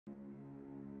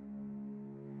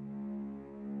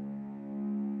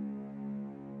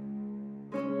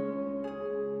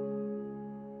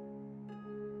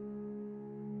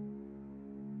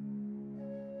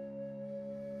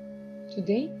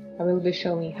Today I will be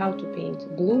showing how to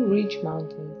paint Blue Ridge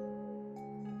Mountains.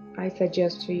 I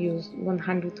suggest to use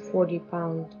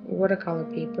 140-pound watercolor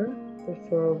paper,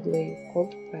 preferably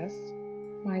cold pressed.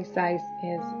 My size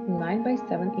is 9 by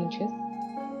 7 inches.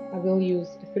 I will use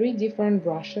 3 different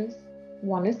brushes.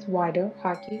 One is wider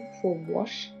hockey for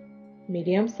wash,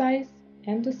 medium size,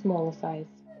 and the smaller size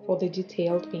for the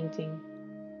detailed painting.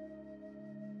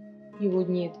 You would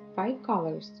need 5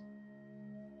 colors: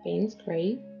 Payne's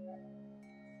Gray,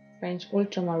 French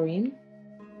Ultramarine,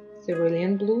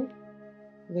 Cerulean Blue,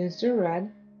 Winsor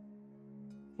Red,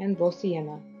 and raw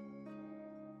Sienna.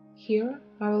 Here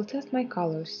I will test my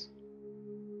colors.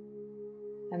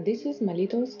 And this is my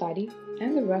little study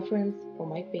and the reference for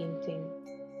my painting.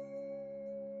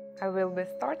 I will be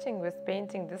starting with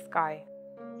painting the sky.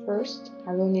 First,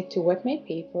 I will need to wet my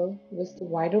paper with the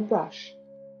wider brush.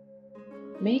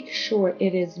 Make sure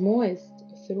it is moist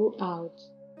throughout.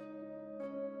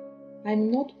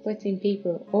 I'm not wetting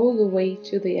paper all the way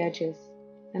to the edges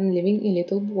and leaving a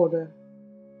little border.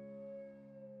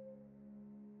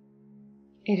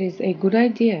 It is a good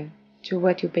idea to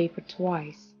wet your paper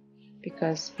twice,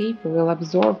 because paper will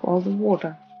absorb all the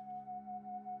water.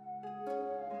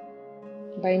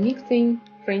 By mixing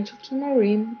French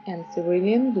Ultramarine and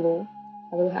Cerulean Blue,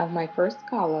 I will have my first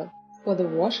color for the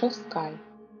wash of sky.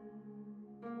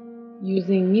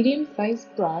 Using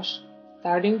medium-sized brush,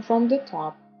 starting from the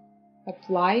top,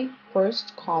 apply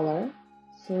first color,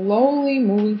 slowly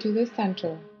moving to the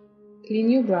center. Clean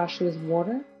your brush with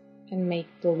water and make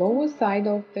the lower side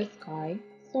of the sky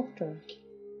softer.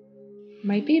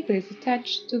 My paper is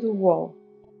attached to the wall,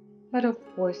 but of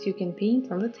course you can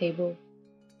paint on the table.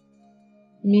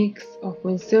 Mix of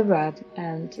Winsor Red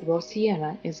and raw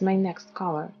Sienna is my next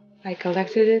color. I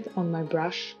collected it on my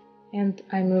brush and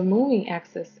I'm removing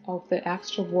excess of the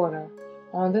extra water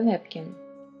on the napkin.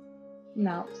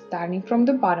 Now, starting from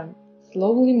the bottom,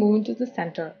 slowly moving to the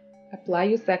center, apply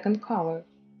your second color.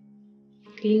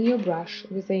 Clean your brush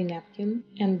with a napkin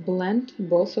and blend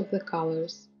both of the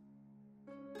colors.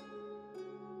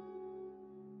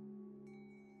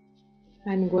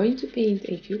 I'm going to paint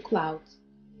a few clouds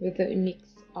with a mix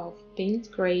of Payne's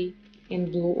Gray and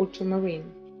Blue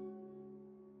Ultramarine.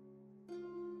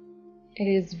 It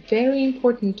is very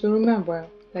important to remember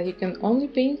that you can only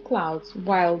paint clouds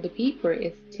while the paper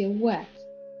is still wet.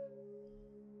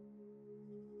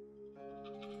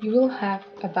 You will have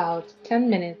about 10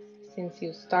 minutes since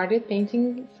you started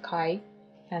painting the sky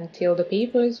until the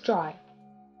paper is dry.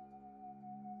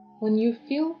 When you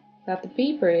feel that the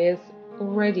paper is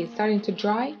already starting to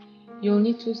dry, you'll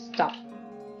need to stop.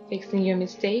 Fixing your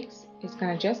mistakes is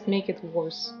gonna just make it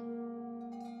worse.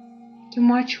 Too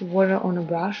much water on a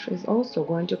brush is also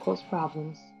going to cause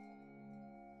problems.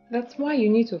 That's why you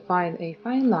need to find a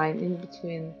fine line in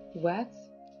between wet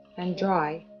and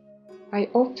dry. I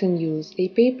often use a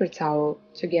paper towel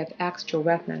to get extra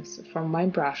wetness from my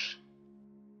brush.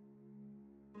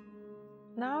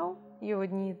 Now you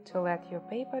would need to let your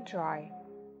paper dry.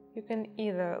 You can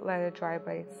either let it dry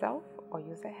by itself or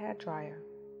use a hairdryer.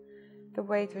 The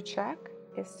way to check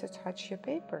is to touch your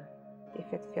paper.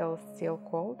 If it feels still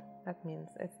cold, that means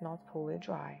it's not fully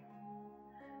dry.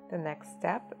 The next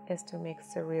step is to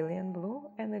mix cerulean blue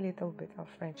and a little bit of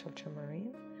French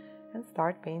ultramarine and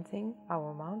start painting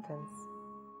our mountains.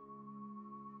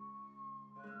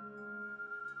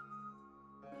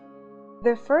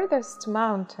 The furthest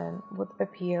mountain would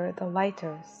appear the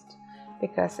lightest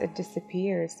because it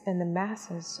disappears in the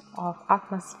masses of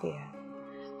atmosphere.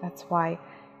 That's why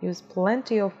use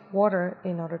plenty of water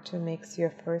in order to mix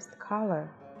your first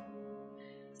color.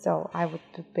 So I would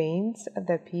paint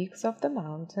the peaks of the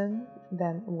mountain,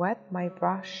 then wet my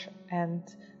brush and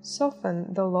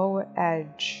soften the lower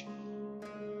edge.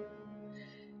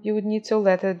 You would need to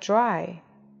let it dry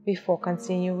before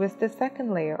continue with the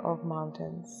second layer of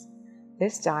mountains.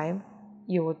 This time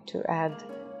you would to add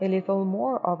a little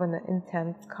more of an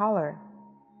intense color.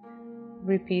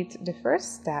 Repeat the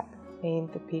first step.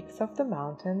 Paint the peaks of the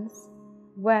mountains,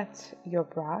 wet your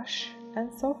brush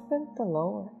and soften the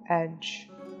lower edge.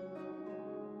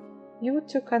 You would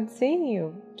to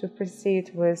continue to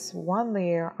proceed with one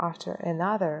layer after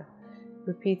another,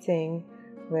 repeating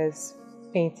with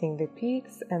painting the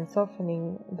peaks and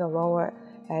softening the lower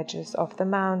edges of the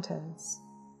mountains.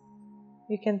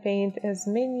 You can paint as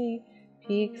many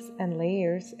peaks and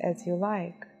layers as you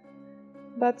like,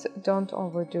 but don't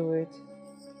overdo it.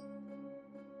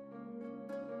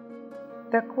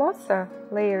 The closer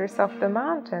layers of the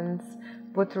mountains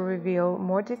would reveal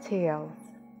more details.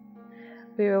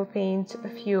 We will paint a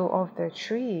few of the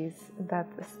trees that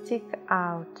stick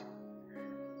out.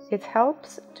 It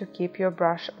helps to keep your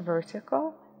brush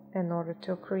vertical in order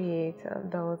to create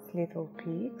those little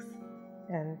peaks,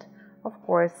 and of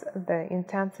course the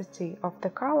intensity of the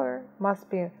color must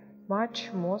be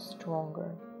much more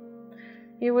stronger.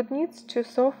 You would need to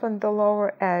soften the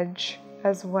lower edge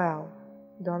as well.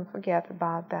 Don't forget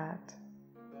about that.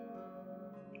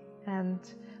 And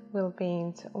we'll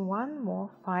paint one more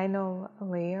final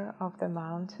layer of the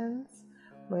mountains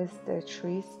with the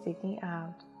trees sticking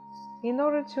out. In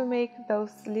order to make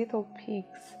those little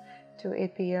peaks to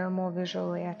appear more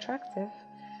visually attractive,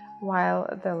 while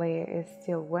the layer is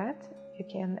still wet, you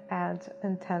can add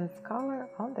intense color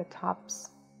on the tops.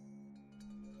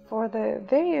 For the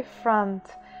very front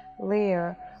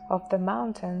layer of the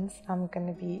mountains, I'm going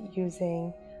to be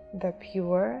using the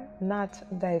pure, not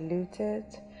diluted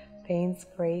Payne's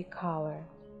gray color.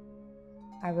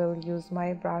 I will use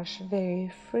my brush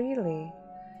very freely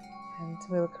and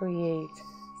will create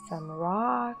some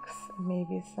rocks,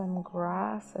 maybe some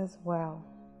grass as well.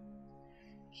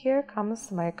 Here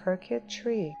comes my crooked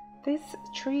tree. This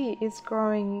tree is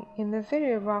growing in a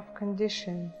very rough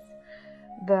conditions.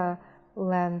 The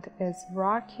land is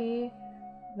rocky,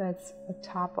 that's the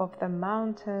top of the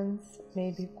mountains,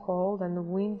 maybe cold and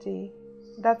windy.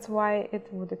 That's why it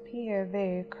would appear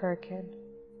very crooked.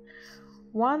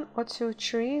 1 or 2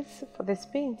 trees for this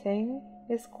painting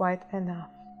is quite enough.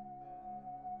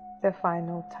 The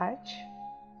final touch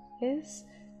is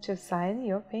to sign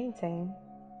your painting.